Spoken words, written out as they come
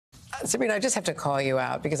Sabrina, I just have to call you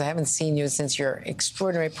out because I haven't seen you since your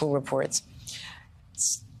extraordinary pool reports.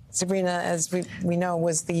 Sabrina, as we know,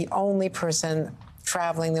 was the only person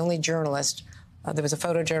traveling, the only journalist. There was a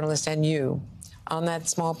photojournalist and you on that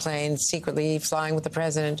small plane, secretly flying with the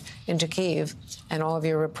president into Kyiv. And all of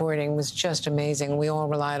your reporting was just amazing. We all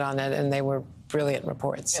relied on it, and they were brilliant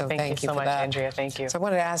reports. So thank you so much, Andrea. Thank you. So I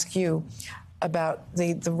wanted to ask you about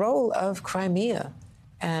the role of Crimea.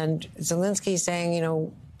 And Zelensky saying, you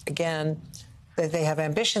know, again, that they have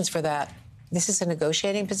ambitions for that. This is a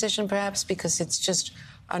negotiating position, perhaps, because it's just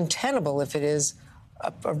untenable if it is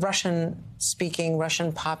a Russian-speaking,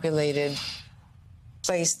 Russian-populated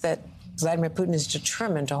place that Vladimir Putin is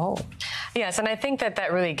determined to hold. Yes, and I think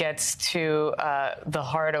that really gets to the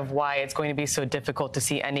heart of why it's going to be so difficult to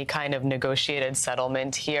see any kind of negotiated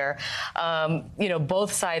settlement here. You know,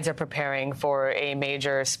 both sides are preparing for a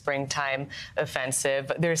major springtime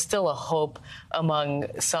offensive. There's still a hope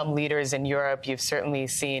among some leaders in Europe. You've certainly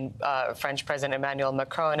seen French President Emmanuel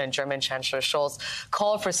Macron and German Chancellor Scholz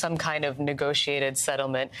call for some kind of negotiated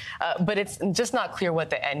settlement. But it's just not clear what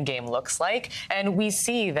the end game looks like. And we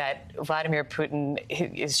see that Vladimir Putin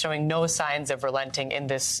is showing no signs of relenting in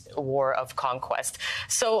this war of conquest.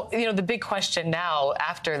 So, you know, the big question now,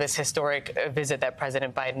 after this historic visit that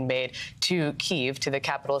President Biden made to Kyiv, to the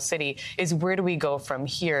capital city, is where do we go from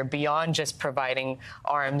here beyond just providing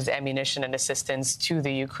arms, ammunition, and assistance to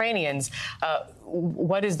the Ukrainians?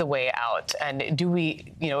 What is the way out? And do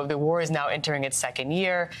we, you know, the war is now entering its second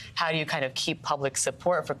year. How do you kind of keep public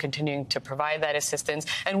support for continuing to provide that assistance?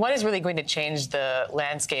 And what is really going to change the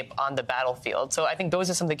landscape on the battlefield? So I think those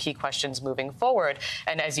are some of the key questions moving forward.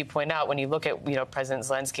 And as you point out, when you look at, you know, President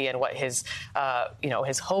Zelensky and what his, you know,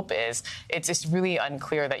 his hope is, it's just really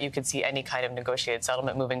unclear that you could see any kind of negotiated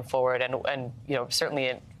settlement moving forward. And you know,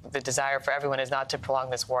 certainly the desire for everyone is not to prolong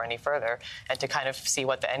this war any further and to kind of see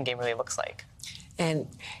what the end game really looks like. And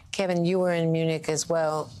Kevin, you were in Munich as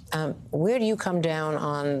well. Where do you come down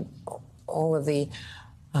on all of the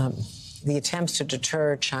attempts to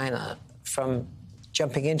deter China from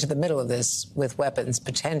jumping into the middle of this with weapons,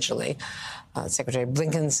 potentially? Secretary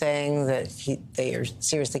Blinken saying that they are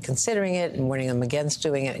seriously considering it and warning them against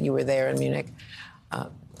doing it. You were there in Munich.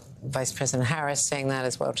 Vice President Harris saying that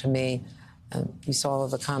as well to me. You saw all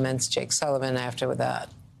of the comments, Jake Sullivan after that.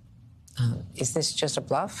 Is this just a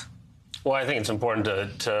bluff? Well, I think it's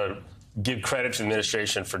important to give credit to the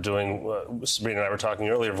administration for doing what Sabrina and I were talking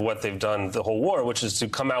earlier of what they've done the whole war, which is to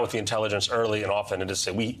come out with the intelligence early and often and to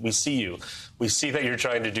say, we see you. We see that you're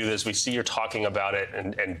trying to do this. We see you're talking about it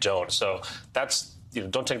and don't. So that's, you know,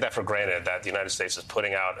 don't take that for granted that the United States is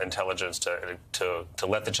putting out intelligence to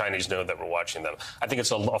let the Chinese know that we're watching them. I think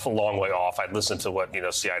it's a long way off. I'd listen to what, you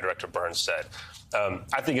know, CI Director Burns said.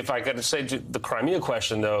 I think if I could say to the Crimea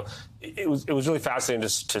question, though, it was really fascinating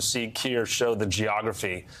to see Kier show the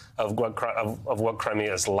geography of what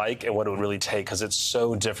Crimea is like and what it would really take, because it's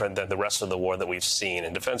so different than the rest of the war that we've seen.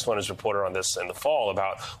 And Defense One has reported on this in the fall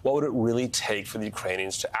about what would it really take for the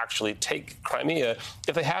Ukrainians to actually take Crimea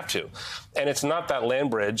if they have to. And it's not that land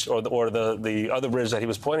bridge or the other bridge that he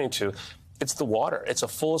was pointing to. It's the water. It's a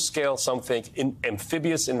full-scale,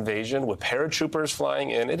 amphibious invasion with paratroopers flying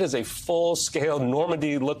in. It is a full-scale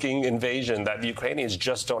Normandy-looking invasion that the Ukrainians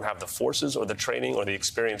just don't have the forces or the training or the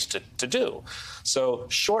experience to do. So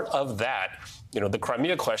short of that, you know, the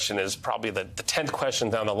Crimea question is probably the 10th question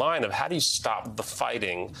down the line of how do you stop the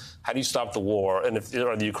fighting? How do you stop the war? And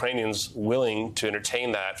are the Ukrainians willing to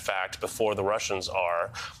entertain that fact before the Russians are?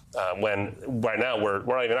 When right now we're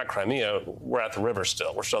not even at Crimea, we're at the river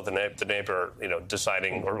still. We're still at the neighbor, you know,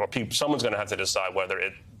 deciding, or someone's going to have to decide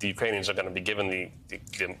whether the Ukrainians are going to be given the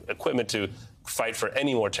equipment to fight for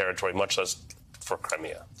any more territory, much less for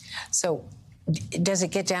Crimea. So does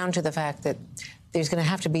it get down to the fact that there's going to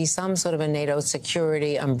have to be some sort of a NATO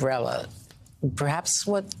security umbrella, perhaps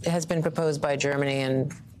what has been proposed by Germany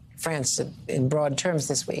and France in broad terms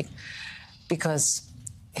this week, because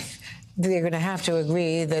they're going to have to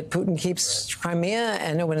agree that Putin keeps Crimea,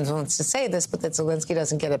 and no one wants to say this, but that Zelensky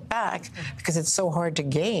doesn't get it back because it's so hard to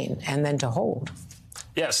gain and then to hold.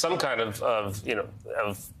 Yeah, some kind of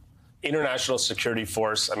international security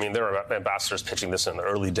force. I mean, there are ambassadors pitching this in the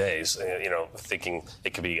early days, you know, thinking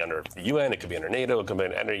it could be under the UN, it could be under NATO, it could be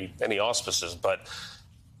under any auspices. But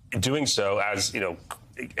doing so, as, you know,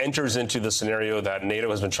 enters into the scenario that NATO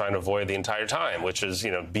has been trying to avoid the entire time, which is,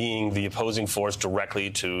 you know, being the opposing force directly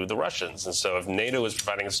to the Russians. And so if NATO is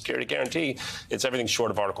providing a security guarantee, it's everything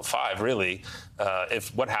short of Article 5, really.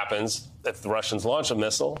 If what happens if the Russians launch a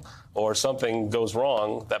missile or something goes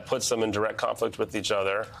wrong that puts them in direct conflict with each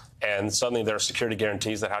other, and suddenly there are security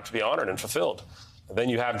guarantees that have to be honored and fulfilled. then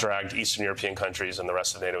you have dragged Eastern European countries and the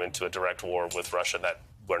rest of NATO into a direct war with Russia that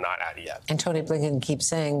we're not at yet. And Tony Blinken keeps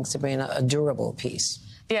saying, Sabrina, a durable peace.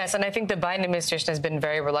 Yes, and I think the Biden administration has been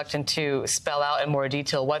very reluctant to spell out in more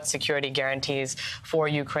detail what security guarantees for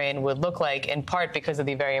Ukraine would look like, in part because of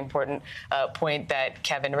the very important point that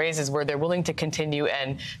Kevin raises, where they're willing to continue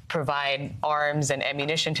and provide arms and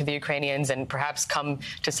ammunition to the Ukrainians and perhaps come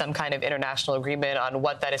to some kind of international agreement on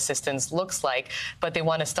what that assistance looks like. But they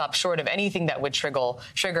want to stop short of anything that would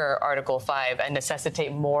trigger Article 5 and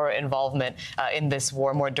necessitate more involvement in this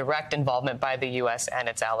war, more direct involvement by the U.S. and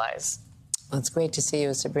its allies. Well, it's great to see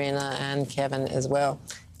you, Sabrina, and Kevin as well.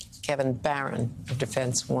 Kevin Barron of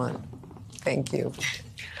Defense One. Thank you.